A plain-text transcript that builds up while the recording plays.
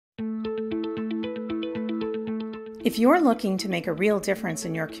If you're looking to make a real difference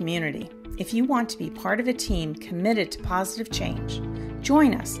in your community, if you want to be part of a team committed to positive change,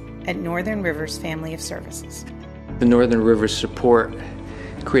 join us at Northern Rivers Family of Services. The Northern Rivers support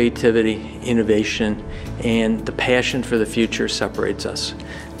creativity, innovation, and the passion for the future separates us.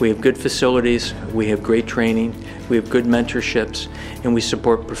 We have good facilities, we have great training, we have good mentorships, and we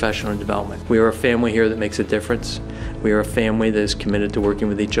support professional development. We are a family here that makes a difference. We are a family that is committed to working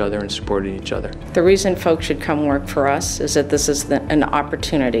with each other and supporting each other. The reason folks should come work for us is that this is an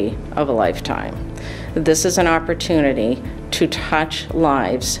opportunity of a lifetime. This is an opportunity to touch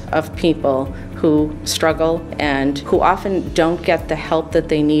lives of people who struggle and who often don't get the help that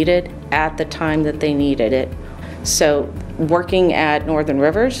they needed at the time that they needed it. So working at Northern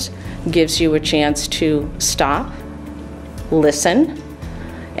Rivers gives you a chance to stop, listen,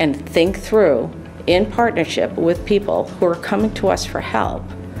 and think through, in partnership with people who are coming to us for help,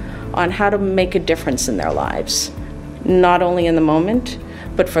 on how to make a difference in their lives, not only in the moment,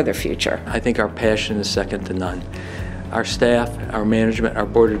 but for their future. I think our passion is second to none. Our staff, our management, our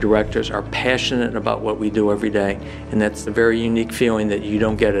board of directors are passionate about what we do every day, and that's the very unique feeling that you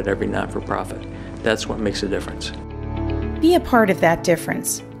don't get at every not-for-profit. That's what makes a difference. Be a part of that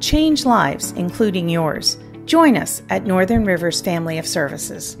difference. Change lives, including yours. Join us at Northern Rivers Family of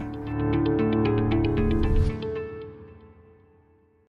Services.